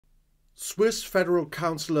Swiss Federal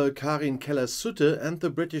Councilor Karin Keller-Sutter and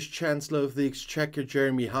the British Chancellor of the Exchequer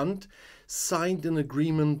Jeremy Hunt signed an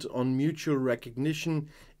agreement on mutual recognition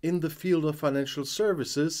in the field of financial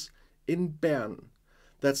services in Bern.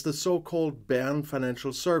 That's the so-called Berne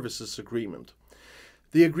Financial Services Agreement.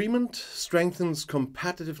 The agreement strengthens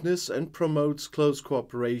competitiveness and promotes close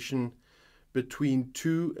cooperation between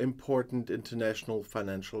two important international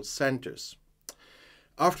financial centers.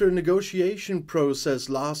 After a negotiation process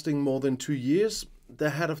lasting more than 2 years,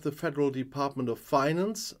 the head of the Federal Department of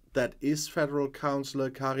Finance, that is Federal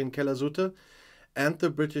Councilor Karin Keller-Sutter, and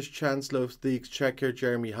the British Chancellor of the Exchequer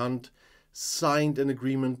Jeremy Hunt signed an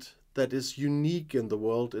agreement that is unique in the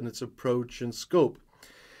world in its approach and scope.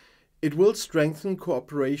 It will strengthen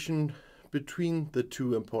cooperation between the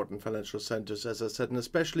two important financial centers, as I said, and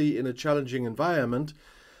especially in a challenging environment.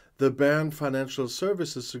 The Bern Financial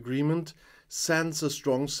Services Agreement sends a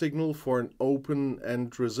strong signal for an open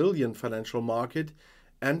and resilient financial market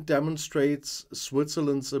and demonstrates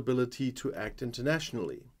Switzerland's ability to act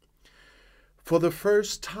internationally. For the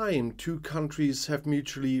first time, two countries have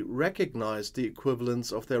mutually recognized the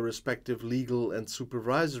equivalence of their respective legal and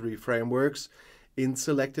supervisory frameworks in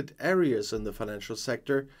selected areas in the financial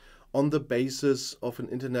sector on the basis of an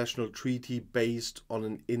international treaty based on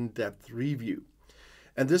an in-depth review.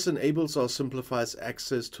 And this enables or simplifies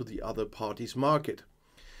access to the other party's market.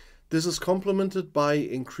 This is complemented by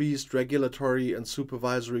increased regulatory and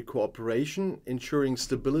supervisory cooperation, ensuring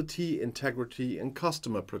stability, integrity, and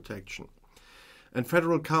customer protection. And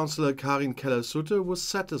Federal Councilor Karin Keller-Sutter was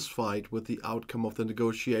satisfied with the outcome of the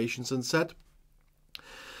negotiations and said,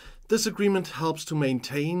 "This agreement helps to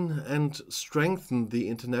maintain and strengthen the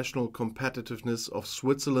international competitiveness of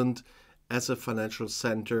Switzerland as a financial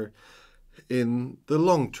center in the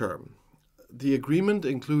long term. The agreement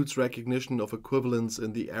includes recognition of equivalence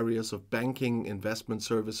in the areas of banking, investment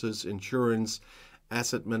services, insurance,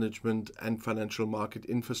 asset management, and financial market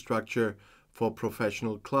infrastructure for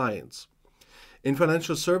professional clients. In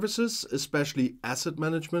financial services, especially asset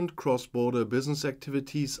management, cross-border business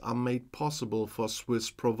activities are made possible for Swiss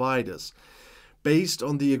providers. Based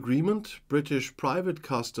on the agreement, British private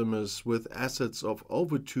customers with assets of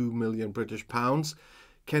over 2 million British pounds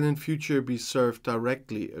can in future be served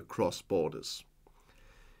directly across borders."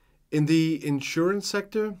 In the insurance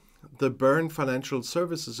sector, the Bern Financial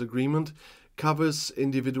Services Agreement covers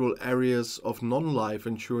individual areas of non-life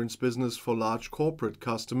insurance business for large corporate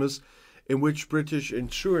customers in which British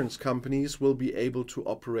insurance companies will be able to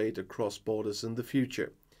operate across borders in the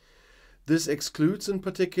future. This excludes in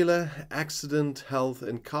particular accident, health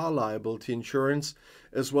and car liability insurance,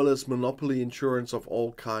 as well as monopoly insurance of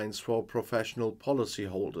all kinds for professional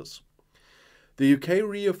policyholders. The UK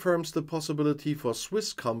reaffirms the possibility for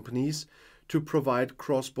Swiss companies to provide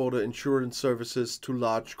cross-border insurance services to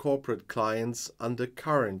large corporate clients under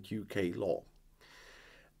current UK law.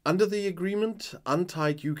 Under the agreement,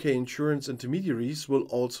 untied UK insurance intermediaries will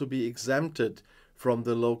also be exempted from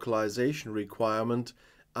the localization requirement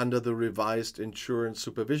under the revised Insurance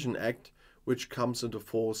Supervision Act, which comes into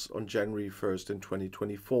force on January 1st in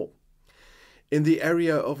 2024. In the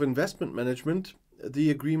area of investment management, the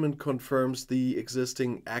agreement confirms the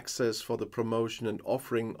existing access for the promotion and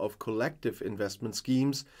offering of collective investment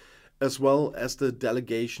schemes, as well as the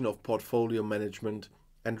delegation of portfolio management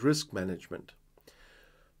and risk management.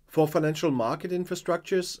 For financial market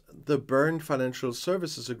infrastructures, the Bern Financial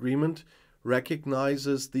Services Agreement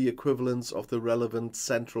recognizes the equivalence of the relevant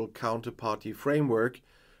central counterparty framework,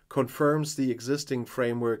 confirms the existing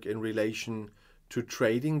framework in relation to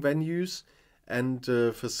trading venues, and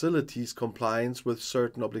facilitates compliance with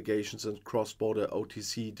certain obligations and cross-border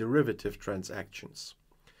OTC derivative transactions.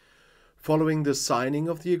 Following the signing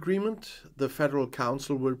of the agreement, the Federal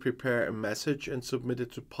Council will prepare a message and submit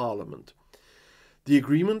it to Parliament. The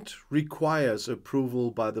agreement requires approval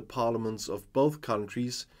by the parliaments of both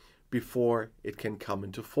countries before it can come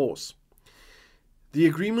into force. The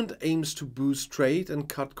agreement aims to boost trade and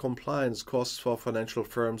cut compliance costs for financial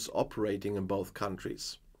firms operating in both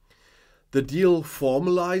countries. The deal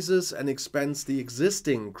formalizes and expands the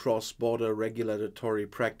existing cross-border regulatory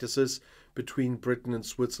practices between Britain and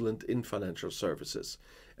Switzerland in financial services.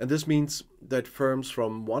 And this means that firms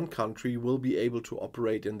from one country will be able to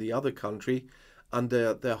operate in the other country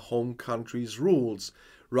under their home country's rules,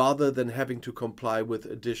 rather than having to comply with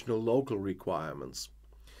additional local requirements.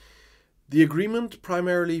 The agreement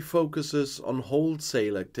primarily focuses on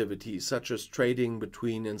wholesale activities such as trading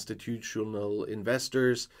between institutional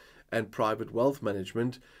investors and private wealth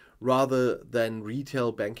management, rather than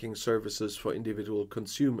retail banking services for individual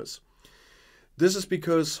consumers. This is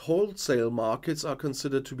because wholesale markets are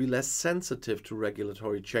considered to be less sensitive to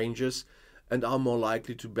regulatory changes and are more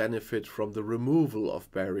likely to benefit from the removal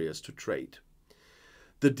of barriers to trade.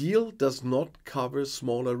 The deal does not cover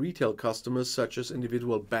smaller retail customers such as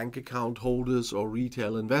individual bank account holders or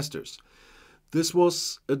retail investors. This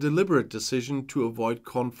was a deliberate decision to avoid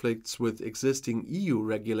conflicts with existing EU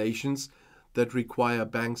regulations that require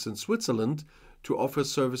banks in Switzerland to offer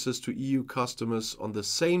services to EU customers on the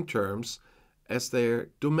same terms as their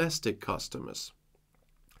domestic customers.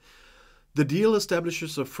 The deal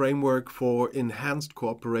establishes a framework for enhanced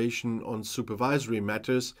cooperation on supervisory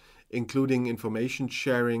matters, including information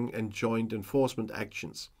sharing and joint enforcement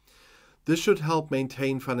actions. This should help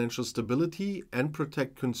maintain financial stability and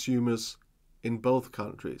protect consumers in both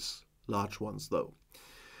countries, large ones though.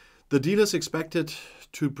 The deal is expected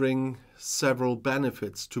to bring several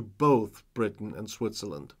benefits to both Britain and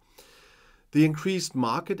Switzerland. The increased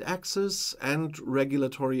market access and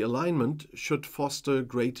regulatory alignment should foster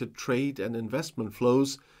greater trade and investment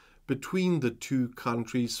flows between the two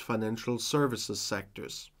countries' financial services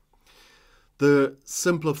sectors. The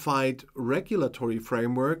simplified regulatory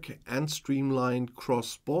framework and streamlined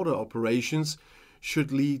cross-border operations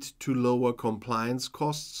should lead to lower compliance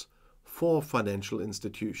costs for financial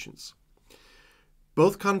institutions.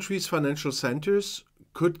 Both countries' financial centers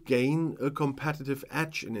could gain a competitive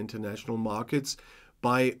edge in international markets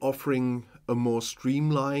by offering a more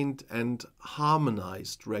streamlined and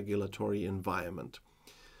harmonized regulatory environment.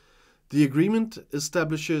 The agreement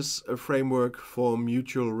establishes a framework for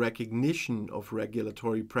mutual recognition of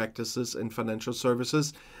regulatory practices in financial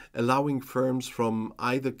services, allowing firms from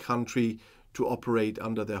either country to operate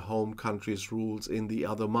under their home country's rules in the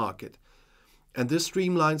other market. And this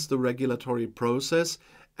streamlines the regulatory process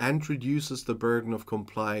and reduces the burden of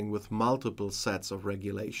complying with multiple sets of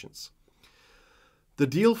regulations. The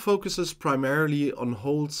deal focuses primarily on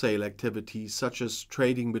wholesale activities such as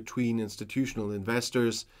trading between institutional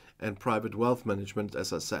investors and private wealth management,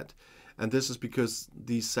 as I said. And this is because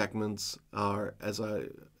these segments are, as I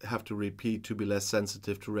have to repeat, to be less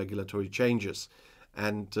sensitive to regulatory changes.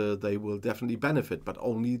 And they will definitely benefit, but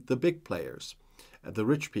only the big players, the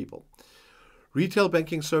rich people. Retail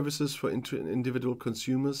banking services for individual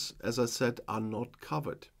consumers, as I said, are not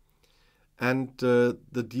covered. And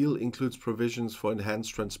the deal includes provisions for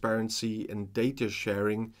enhanced transparency and data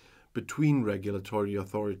sharing between regulatory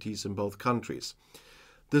authorities in both countries.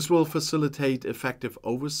 This will facilitate effective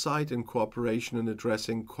oversight and cooperation in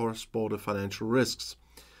addressing cross-border financial risks.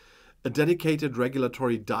 A dedicated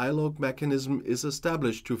regulatory dialogue mechanism is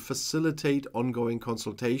established to facilitate ongoing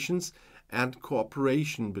consultations and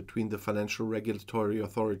cooperation between the financial regulatory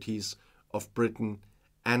authorities of Britain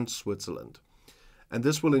and Switzerland. And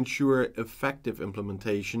this will ensure effective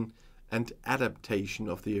implementation and adaptation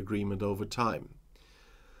of the agreement over time.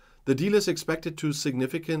 The deal is expected to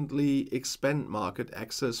significantly expand market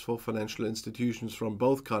access for financial institutions from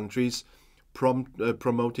both countries,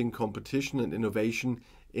 promoting competition and innovation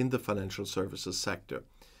in the financial services sector.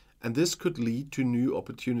 And this could lead to new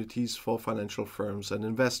opportunities for financial firms and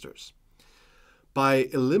investors. By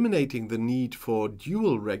eliminating the need for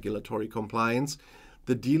dual regulatory compliance,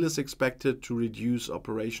 the deal is expected to reduce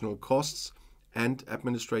operational costs and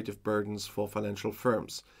administrative burdens for financial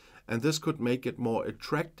firms. And this could make it more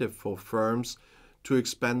attractive for firms to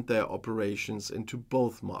expand their operations into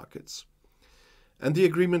both markets. And the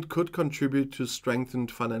agreement could contribute to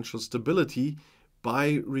strengthened financial stability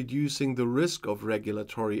by reducing the risk of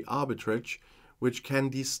regulatory arbitrage, which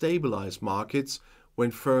can destabilize markets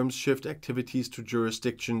when firms shift activities to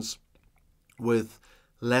jurisdictions with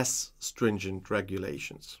less stringent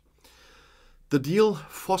regulations. The deal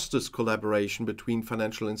fosters collaboration between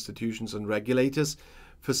financial institutions and regulators,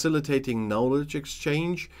 facilitating knowledge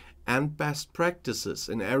exchange and best practices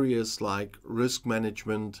in areas like risk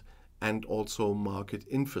management and also market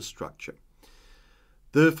infrastructure.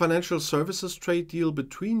 The financial services trade deal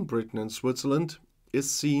between Britain and Switzerland is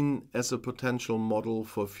seen as a potential model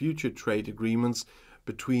for future trade agreements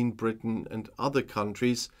between Britain and other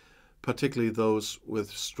countries, particularly those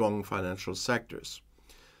with strong financial sectors.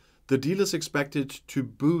 The deal is expected to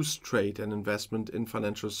boost trade and investment in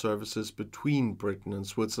financial services between Britain and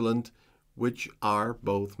Switzerland, which are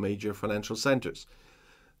both major financial centers.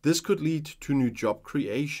 This could lead to new job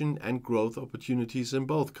creation and growth opportunities in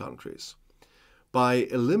both countries. By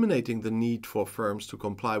eliminating the need for firms to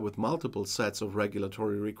comply with multiple sets of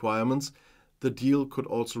regulatory requirements, the deal could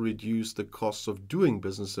also reduce the costs of doing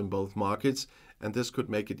business in both markets, and this could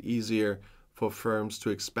make it easier for firms to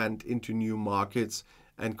expand into new markets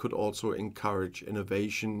and could also encourage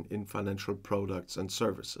innovation in financial products and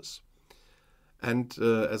services. And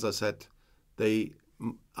as I said, They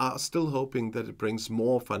are still hoping that it brings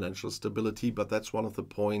more financial stability, but that's one of the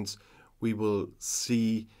points we will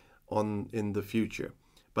see in the future.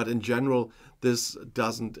 But in general, this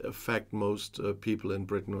doesn't affect most people in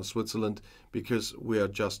Britain or Switzerland, because we are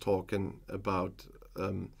just talking about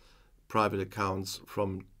private accounts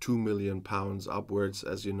from £2 million upwards,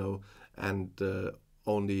 as you know, and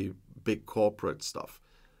only big corporate stuff.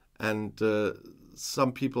 And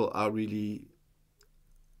some people are really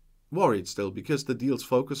worried still, because the deal's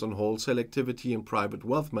focus on wholesale activity and private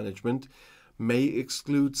wealth management may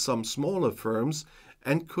exclude some smaller firms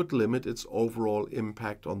and could limit its overall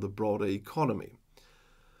impact on the broader economy.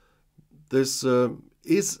 This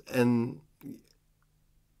is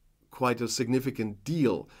quite a significant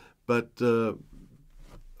deal, but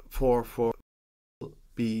for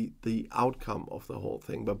be the outcome of the whole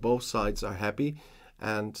thing. But both sides are happy,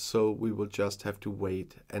 and so we will just have to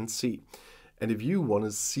wait and see. And if you want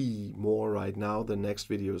to see more right now, the next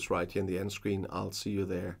video is right here in the end screen. I'll see you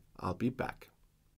there. I'll be back.